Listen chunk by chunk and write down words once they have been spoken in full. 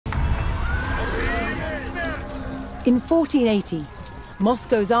In 1480,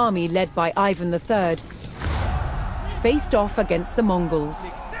 Moscow's army, led by Ivan III, faced off against the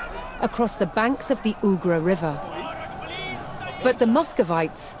Mongols across the banks of the Ugra River. But the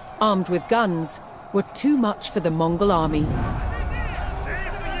Muscovites, armed with guns, were too much for the Mongol army.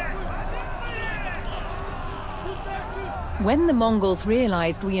 When the Mongols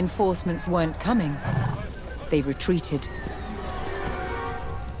realized reinforcements weren't coming, they retreated.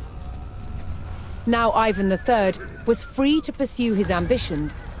 Now Ivan III was free to pursue his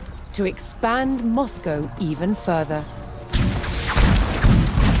ambitions to expand Moscow even further.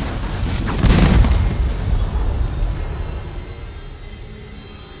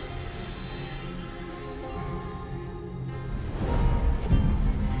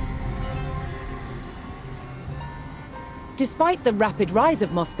 Despite the rapid rise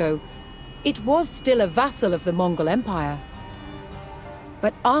of Moscow, it was still a vassal of the Mongol Empire.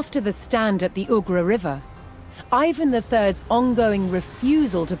 But after the stand at the Ugra River, Ivan III's ongoing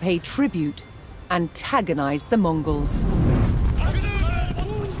refusal to pay tribute antagonized the Mongols.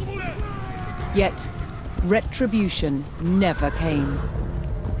 Yet, retribution never came.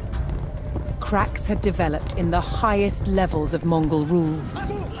 Cracks had developed in the highest levels of Mongol rule,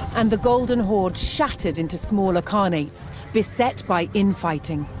 and the Golden Horde shattered into smaller khanates, beset by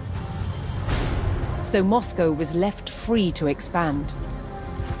infighting. So Moscow was left free to expand.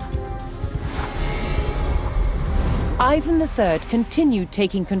 Ivan III continued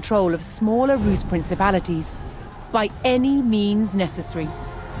taking control of smaller Rus principalities by any means necessary.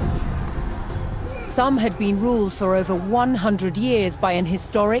 Some had been ruled for over 100 years by an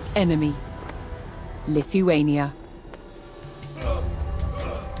historic enemy, Lithuania.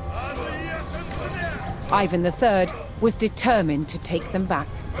 Ivan III was determined to take them back.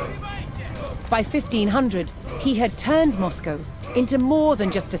 By 1500, he had turned Moscow into more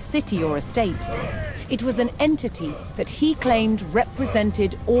than just a city or a state. It was an entity that he claimed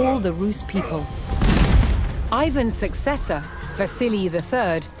represented all the Rus people. Ivan's successor, Vasily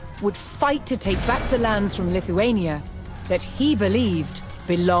III, would fight to take back the lands from Lithuania that he believed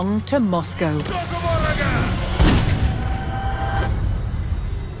belonged to Moscow.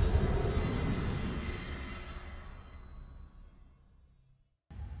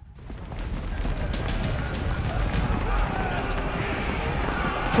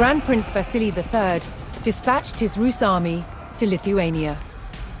 Grand Prince Vasily III dispatched his Rus army to Lithuania.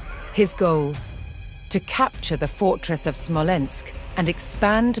 His goal: to capture the fortress of Smolensk and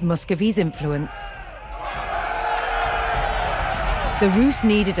expand Muscovy's influence. The Rus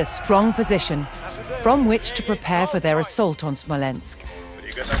needed a strong position from which to prepare for their assault on Smolensk.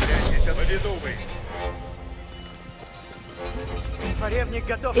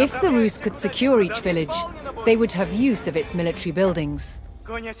 If the Rus could secure each village, they would have use of its military buildings.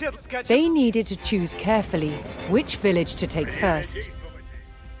 They needed to choose carefully which village to take first.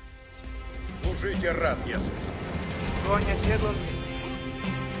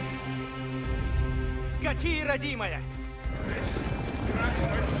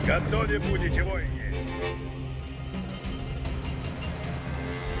 Готовы будете, воины.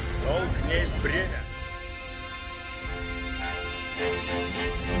 Долг не есть бремя.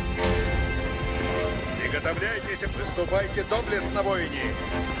 Приготовляйтесь и приступайте доблестно, воины.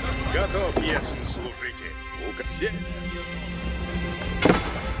 Готов, если служите. Все.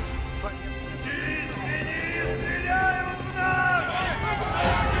 Свиньи стреляют в нас!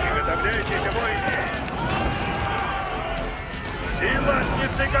 Приготовляйтесь, воины.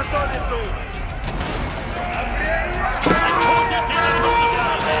 Силатницы готовятся!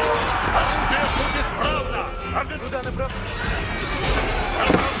 Оружие будет исправно! Куда направо?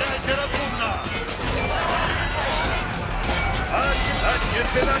 Направляйте разумно!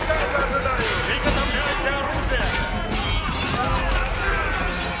 Латницы наказа ожидают! Приготовляйте оружие!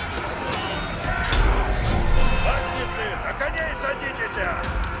 Латницы, на коней садитесь!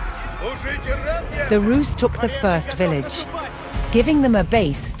 Служите ратья! The Rus took the first village, giving them a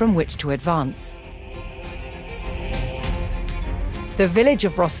base from which to advance. The village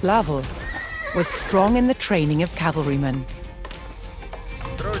of Roslavl was strong in the training of cavalrymen.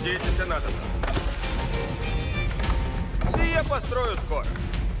 Трудитесь надо. Сие построю скоро.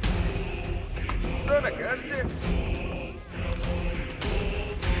 Что накажете?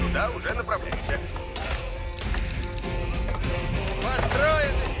 Туда уже направляйся.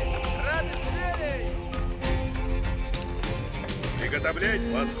 Построены! Рады зверей! Приготовлять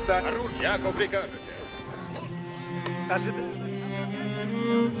восстание. Оружие, яко прикажете. Ожидай.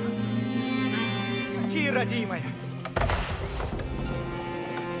 Чи, родимая.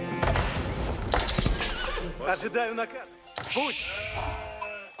 Ожидаю наказ. Будь.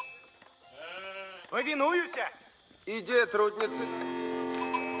 Повинуюся. Иди, трудницы.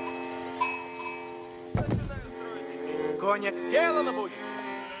 Коня сделано будет.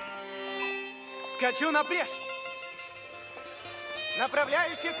 Скачу напрежь.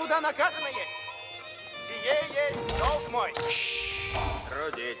 Направляюсь, куда наказано есть. Сие есть долг мой.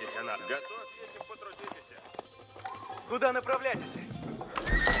 Трудитесь, она. Готов, если потрудитесь. Куда направляетесь?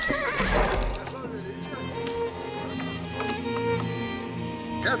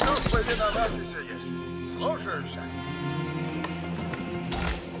 Готов повиноваться есть. Слушаюся.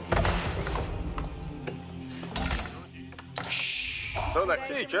 Что на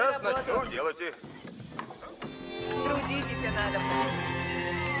сейчас начну делайте. Трудитесь, надо.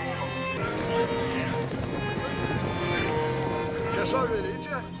 Часов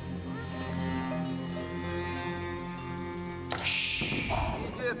велите?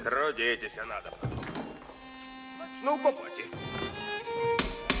 Иди, трудитесь, надо. Начну копать.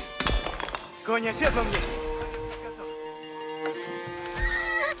 Коня седлом есть. Готов.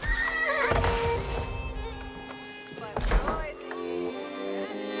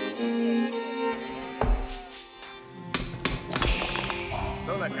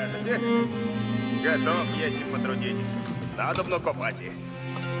 Что накажете? Готов, если потрудитесь. Надобно копать.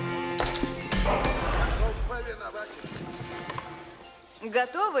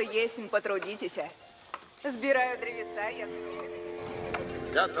 Готовы, есмь, потрудитесь. Сбираю древеса, я...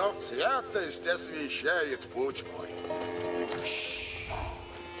 Готов, святость освещает путь мой.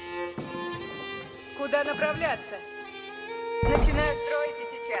 Куда направляться? Начинаю строить и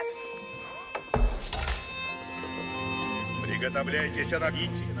сейчас. Приготовляйтесь,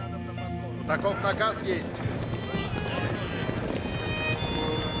 идти надо на посмотру. Таков наказ есть.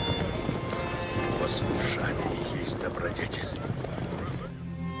 Послушание есть добродетель.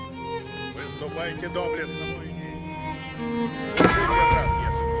 Выступайте доблестно, войне. Слушайте, брат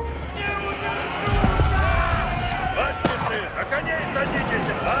Есу. Латницы, на коней садитесь,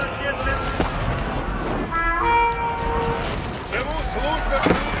 латницы. Живу службу.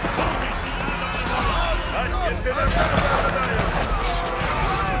 Латницы на коней ожидают.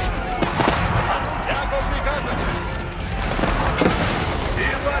 Яков прикажет. И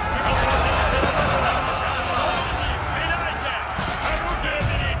латницы.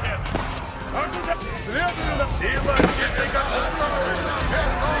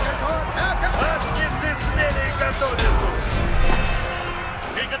 Латницы смели готовятся.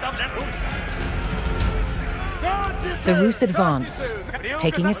 The Rus advanced,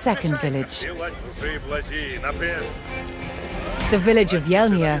 taking a second village. The village of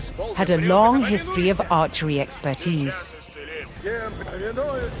Yelnya had a long history of archery expertise.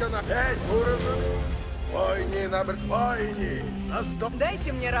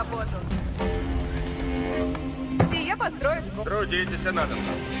 Дайте мне работу. Сие построю скоро. Трудитесь, надо.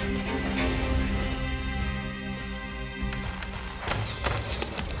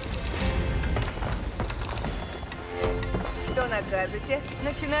 Что накажете?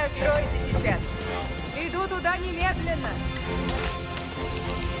 Начинаю строить и сейчас. Иду туда немедленно.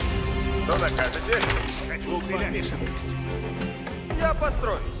 Что накажете? Хочу успешность. Я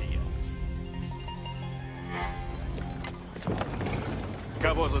построю сие.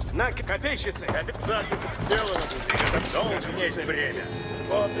 Кого застануть? Копейщицы. Запись сделана. Это должен есть время.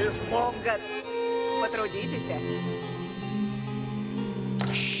 Вот и смог. Потрудитесь.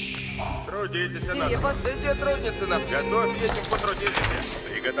 Трудитесь, Сие надо. пос- Иди, трудницы, нам. Готов, если потрудитесь.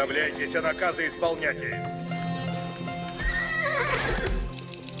 Приготовляйтесь, наказы исполняйте.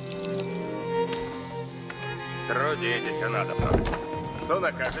 Трудитесь, надо. Что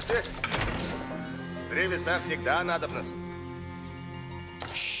накажете? Древеса всегда надобно.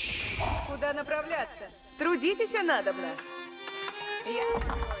 Куда направляться? Трудитесь, надобно. Я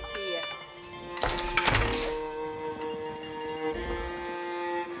построю сие.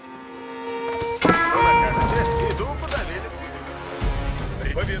 Что накажете? Иду, куда велит.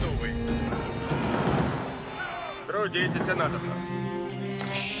 Повинуй. Трудитесь, надобно.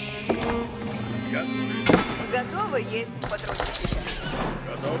 Готовы, есть потрудитесь.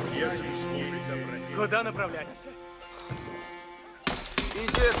 Готов, если с ней добродетель. Куда направляетесь?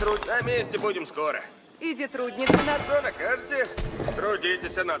 Иди, труд. На месте будем скоро. Иди, трудницы, надо... Что накажете?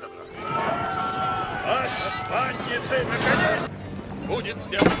 Трудитесь, надобно. Спадницы, наконец! Будет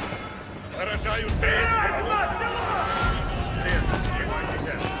сделано. Поражаю цель. Не бойтесь.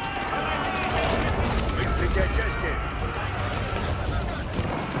 Быстрите части.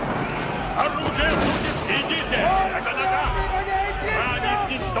 Оружие, люди, идите! Это наказ! Рань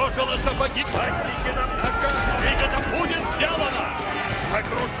изничтожила сапоги! Пасники нам наказ. Это будет сделано!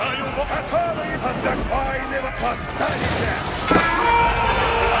 Сокрушаю его! Готовы от Дагвайного поставите.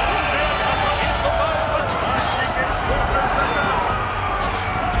 Оружие! Пасники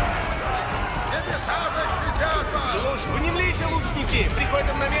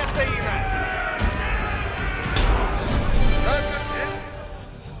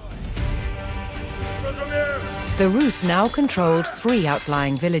The Rus now controlled 3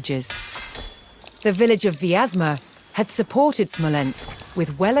 outlying villages. The village of Vyazma had supported Smolensk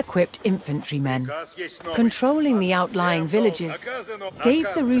with well-equipped infantrymen. Controlling the outlying villages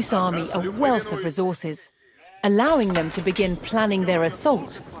gave the Rus army a wealth of resources, allowing them to begin planning their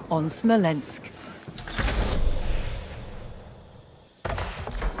assault on Smolensk.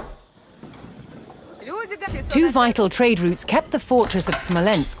 Two vital trade routes kept the fortress of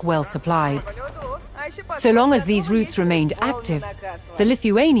Smolensk well supplied. So long as these routes remained active, the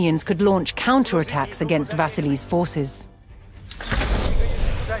Lithuanians could launch counterattacks against Vasily's forces.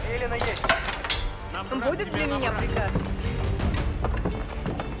 Будет для меня приказ.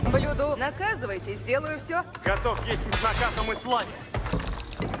 Блюду. Наказывайте, сделаю все. Готов есть наказом и славе.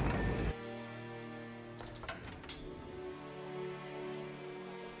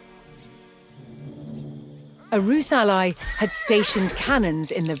 A Rus ally had stationed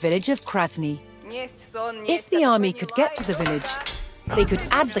cannons in the village of Krasny. If the army could get to the village, they could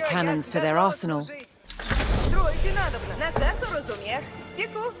add the cannons to their arsenal.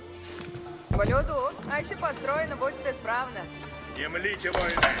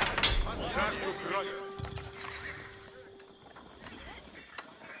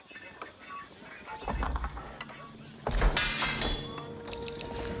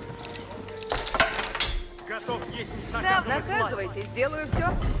 Готов есть Да, наказывайте, сделаю все.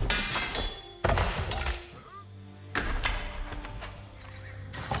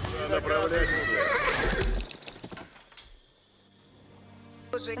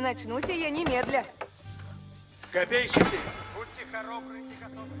 Начнуся я немедля. Копейщики, будьте хоробры и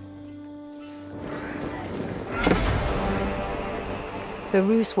готовы. The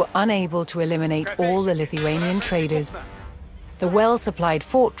Rus were unable to eliminate all the Lithuanian traders. The well-supplied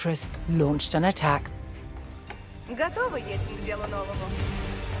fortress launched an attack. Готовы есть к делу новому.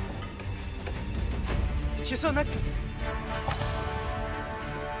 Часа на...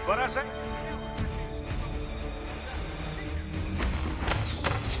 Поражай.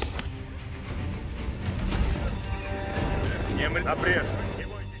 Не мы, а прежде. Не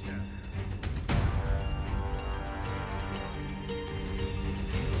бойтесь.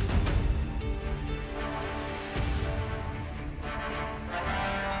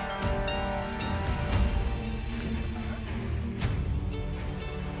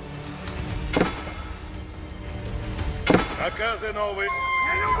 Наказы новые.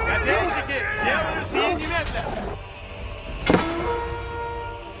 Копейщики, сделаю сие немедля.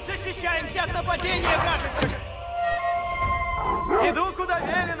 Защищаемся от нападения вражеских. Иду, куда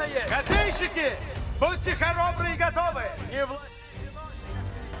велено есть. Копейщики, будьте хоробры и готовы. Не влачьте.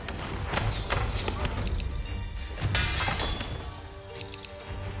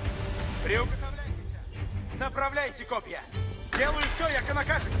 Приуготовляйтесь. Направляйте копья. Сделаю все, як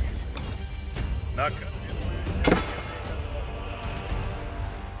накажете. Наказ.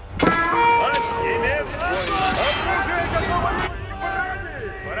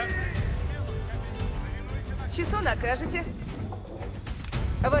 Часу накажете.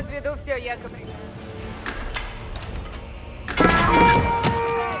 Возведу все якобы.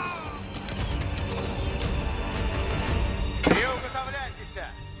 Приуготовляйтесь.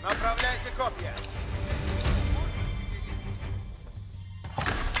 Направляйте копья.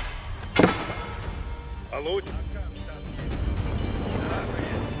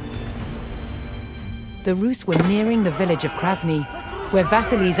 The Rus were nearing the village of Krasny, where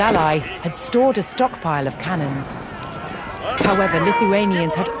Vasily's ally had stored a stockpile of cannons. However,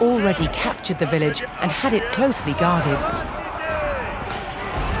 Lithuanians had already captured the village and had it closely guarded.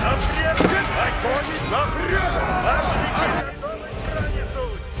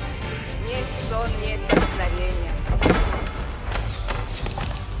 Несть сон, несть обыкновение.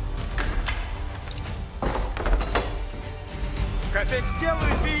 Копейк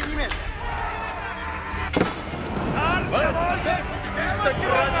сделаю сие немедленно.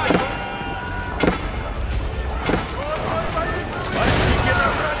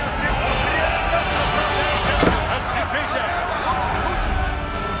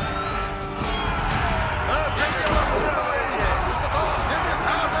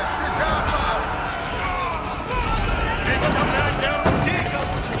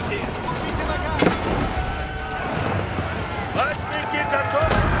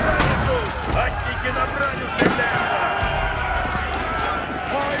 Латники на броню стреляются!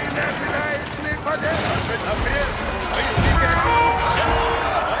 Воины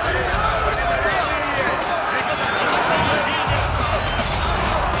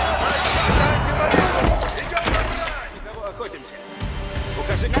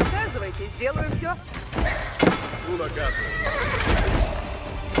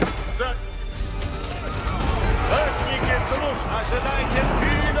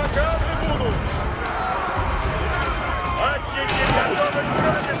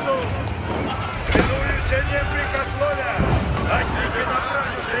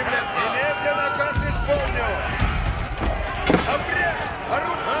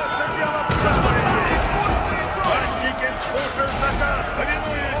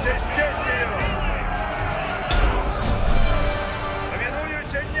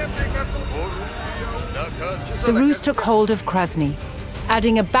The Rus took hold of Krasny,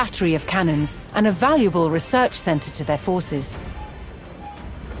 adding a battery of cannons and a valuable research center to their forces.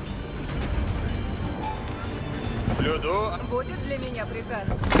 Будет для меня приказ.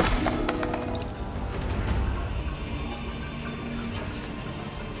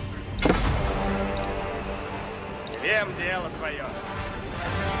 Вем дело свое.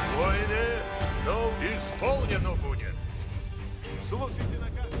 Воины, ну, исполнено будет. Слушайте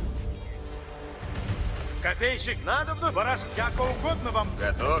наказ. Копейщик, надо вновь. Бараш, как угодно вам.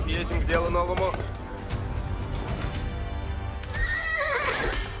 Готов, есть к делу новому.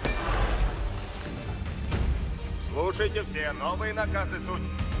 Слушайте все, новые наказы суть.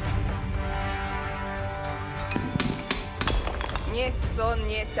 Несть сон,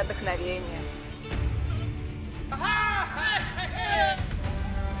 несть отдохновение.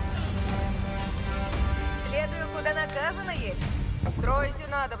 Следую, куда наказано есть. Строите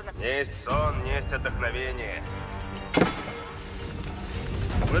надобно. Несть сон, несть отдохновение.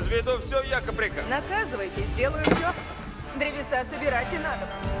 Возведу все, яко приказ. Наказывайте, сделаю все. Древеса собирать и надо.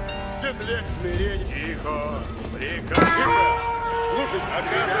 Седле смирение. Тихо. Приказ. Тихо. Слушай,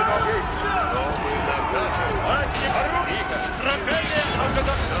 наказы честь. Новые наказы. Тихо. Сражение.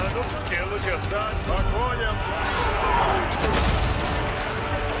 Да, ну, делу держать. Спокоен.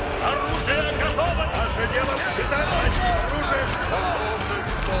 Оружие готово. Наше дело считать. Оружие.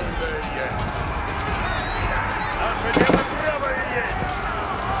 Готовность полная есть. Наше дело правое есть.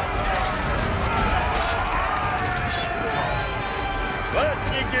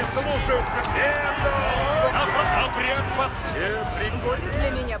 Ватники слушают. Все Будет для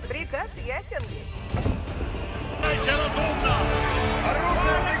меня приказ, ясен есть. приходите разумно.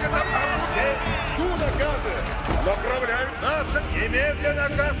 Оружие приготовлено. Жду наказы. Направляю. Наше немедленно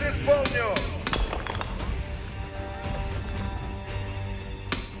наказ исполню.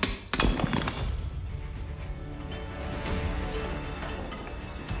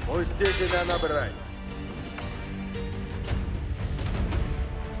 Пустите меня на брань.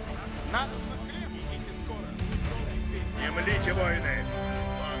 Надо на хлеб, идите скоро. Не млите, воины.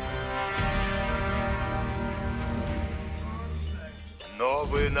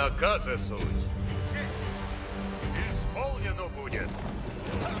 Новые наказы суть. Исполнено будет.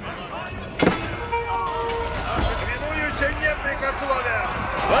 Повинуюся непрекословия.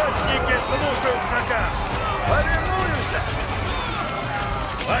 Ватники слушают наказ. Повинуюся.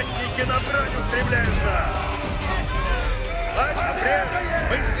 Ватники на брань устремляются. Апрель,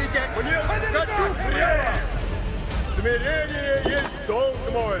 мыслите, мне скачу прямо. Смирение есть долг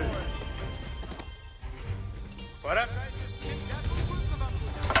мой. Поражайтесь, как угодно вам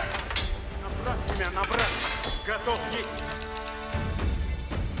будет. Направь тебя на брат. Готов есть.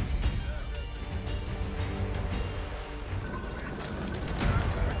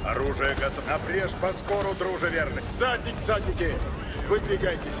 Оружие готово. Обрежь по скору, друже верный. Задники,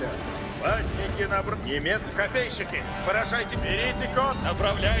 выдвигайтесь. Ватники на брань. Немедленно. Копейщики, поражайте, берите кон.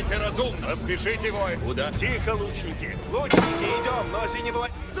 Направляйте разумно. Поспешите, вой. Куда? Тихо, лучники. Лучники, идем, но синего...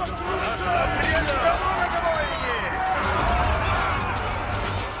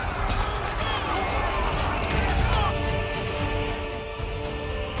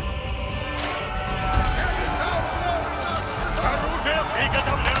 Оружие!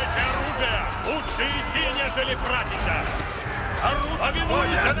 Приготовляйте оружие! Лучше идти, нежели тратиться!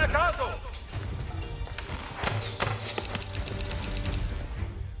 Повинуйся наказу!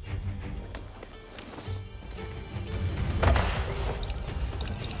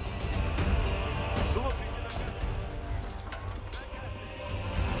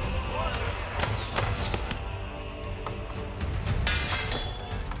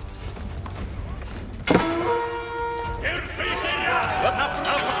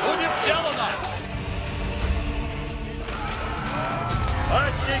 Будет сделано!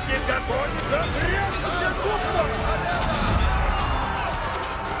 Ватники готовы!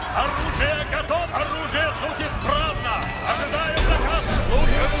 Оружие готово! Оружие суть исправно! Ожидаем наказ!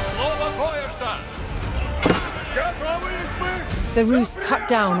 Слушаю слово кое-что! Готовы мы! The Rus cut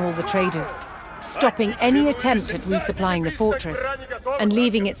down all the traders, stopping any attempt at resupplying the fortress and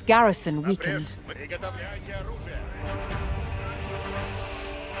leaving its garrison weakened. Приготовляйте оружие!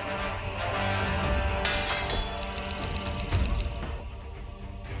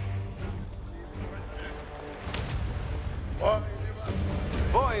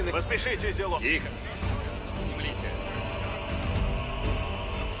 Воины, поспешите, зело. Тихо! Не млите!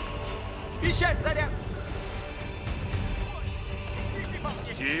 Пищать заряд!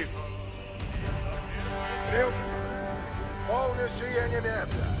 Тихо! Стрелки! Исполню сие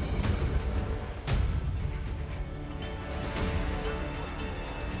немедля!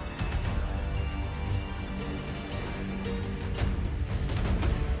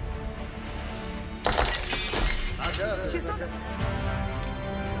 часов.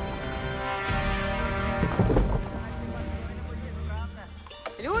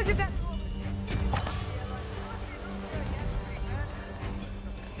 Люди готовы.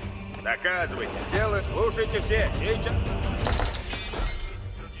 Доказывайте, сделай, слушайте все, сейчас.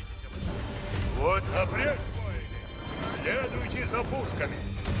 Вот напрячь, воины. Следуйте за пушками.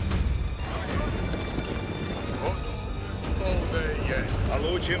 Вот полная есть.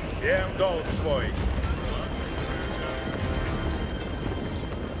 Получим всем долг свой.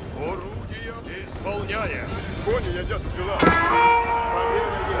 Орудия исполняем. Кони едят в дела.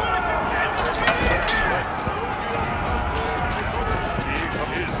 Победа есть. Тихо,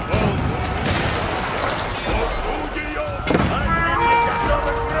 исполним. Орудия. Они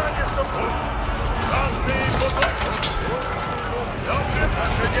готовы к бронесу. Санные потоки. Добре,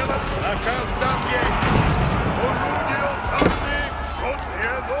 наше дело. Наказ там есть. Орудия санные. Что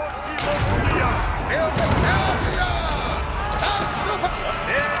приносим орудия. Превосходно!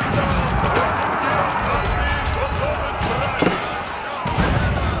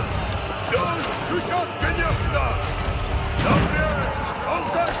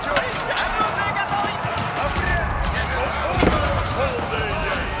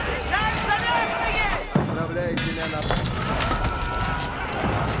 Направляйте меня на...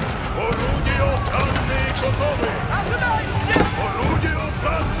 Орудия санные готовы! Орудия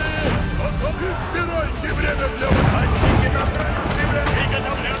санные готовы! Избирайте время для ватники направить время!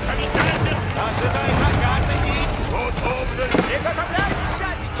 Приготовлен комитет! Ожидай наказа сей! Готовность! Приготовляй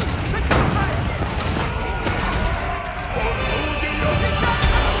десятники! Заключайте! Орудия!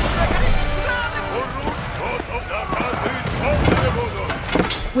 Готов наказы исполнены будут!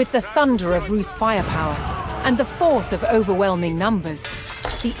 With the thunder of Rus' firepower and the force of overwhelming numbers,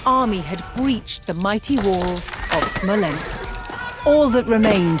 the army had breached the mighty walls of Smolensk. All that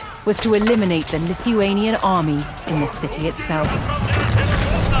remained was to eliminate the Lithuanian army in the city itself.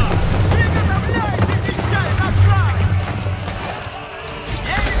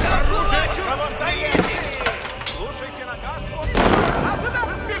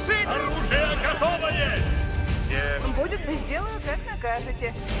 Оружие готово есть! Всем! Будет, сделаю, как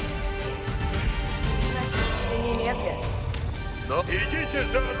накажете. Начните немедля. Но идите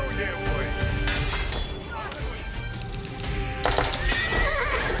за орудием, воин!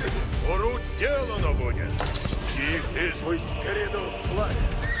 Уруд сделано будет! Тихо, пусть грядут славе!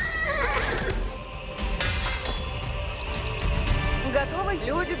 Готовы?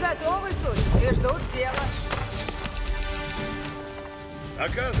 Люди готовы, суть, и ждут дела.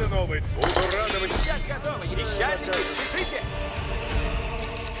 Наказы новые! Буду радовать! Сейчас готовы, ерещальники, спешите!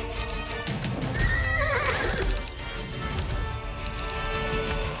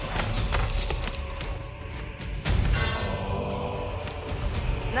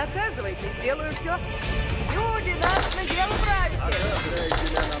 Наказывайте, сделаю все. Люди, нас на дело правите.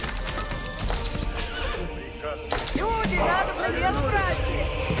 Люди, надо на дело правите.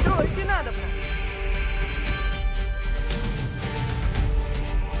 Стройте надо.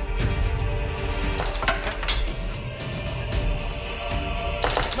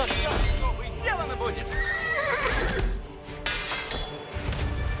 Но все, новое сделано будет!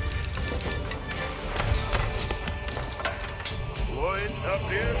 Воин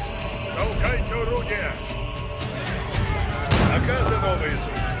напрежь! Толкайте орудия! Наказы новые,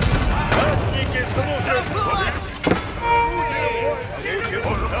 суд! Ватники служат! Орудие,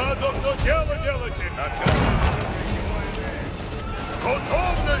 воин! Надо, но дело делайте! Наказы!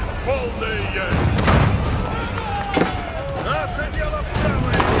 Готовность полная есть! Наше дело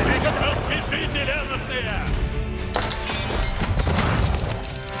правое! Распишите, рядостные!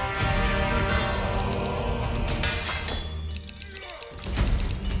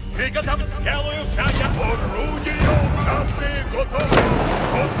 Приготовь, сделаю всякое! Орудия санные готовы!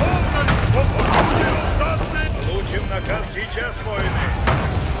 Готовность! Орудия санные! Получим наказ сейчас, воины!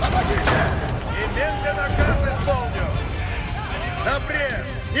 Помогите! Немедленно наказ исполню! Напрежь!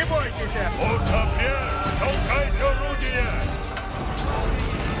 Не бойтесь! Вот напрежь! Толкайте орудие!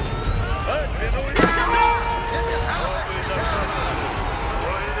 Подвинулись!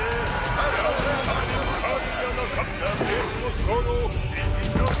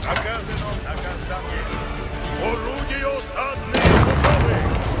 Орудия осадные готовы!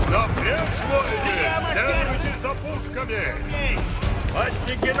 Напрячь, воины! Следуйте за пушками!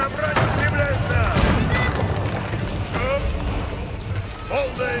 Ватники на брань устремляются! Все!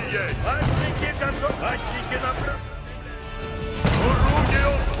 Полная есть! Ватники готовы! Ватники на брань! Орудия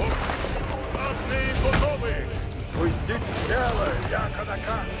осадные готовы! Пустите смело, яко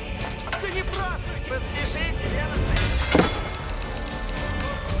наказ! Да не празднуйте! Поспешите, рядостные!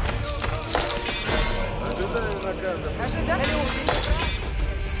 Ожидаю наказов. Ожидали увидеть.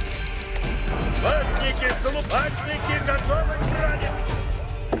 Ватники готовы к брани!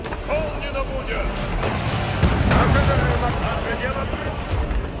 Исполнено будет! Ожидаем от наше дело!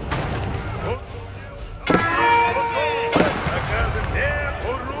 Наказы вверх!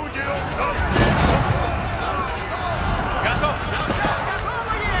 Орудие сам! Готов!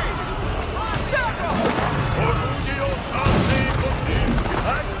 Орудие сам!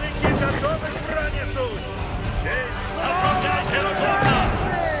 Ватники готовы к брани, суд! Честь! Направляйте разумно!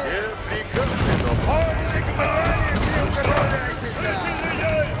 Все приказы, но полный к брани! Не управляйтесь!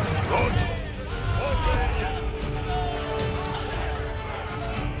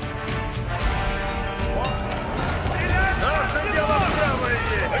 Наше дело правое!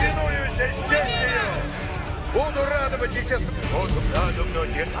 Повинуюсь с честью! Буду радовать еще с... Буду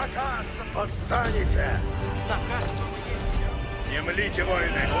радовать! Наказ! Восстанете! Не млите,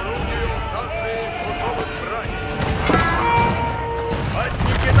 воины! Орудие усадные готовы к брани!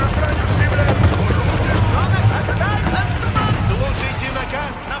 Ватники на браню устремляются! Слушайте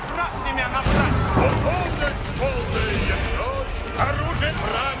наказ! Направьте меня на брань! Готовность полная! Оружие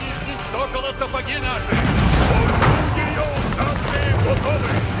брани изничтожило сапоги наши! Орудие усадные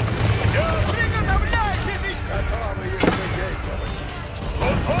готовы! Приготовляйтесь! Готовы еще действовать!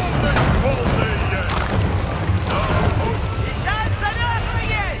 Готовность полная! Сейчас завязано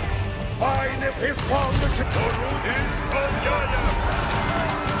есть! Войны преисполнились! Орудие исполняем!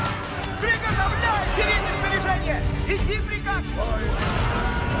 Приготовляй! Берите снаряжение! Иди приказ!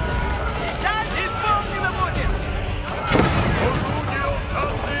 Сейчас исполнено будет! Орудие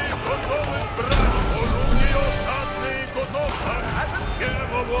усадные готовы к брани! Орудие усадные готовы!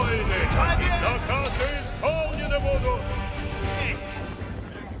 Всем воины! Наказы исполнены будут!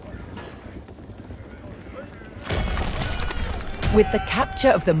 With the capture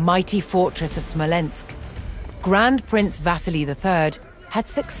of the mighty fortress of Smolensk, Grand Prince Vasily III had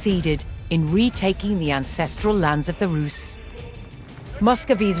succeeded in retaking the ancestral lands of the Rus.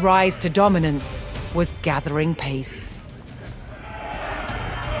 Muscovy's rise to dominance was gathering pace.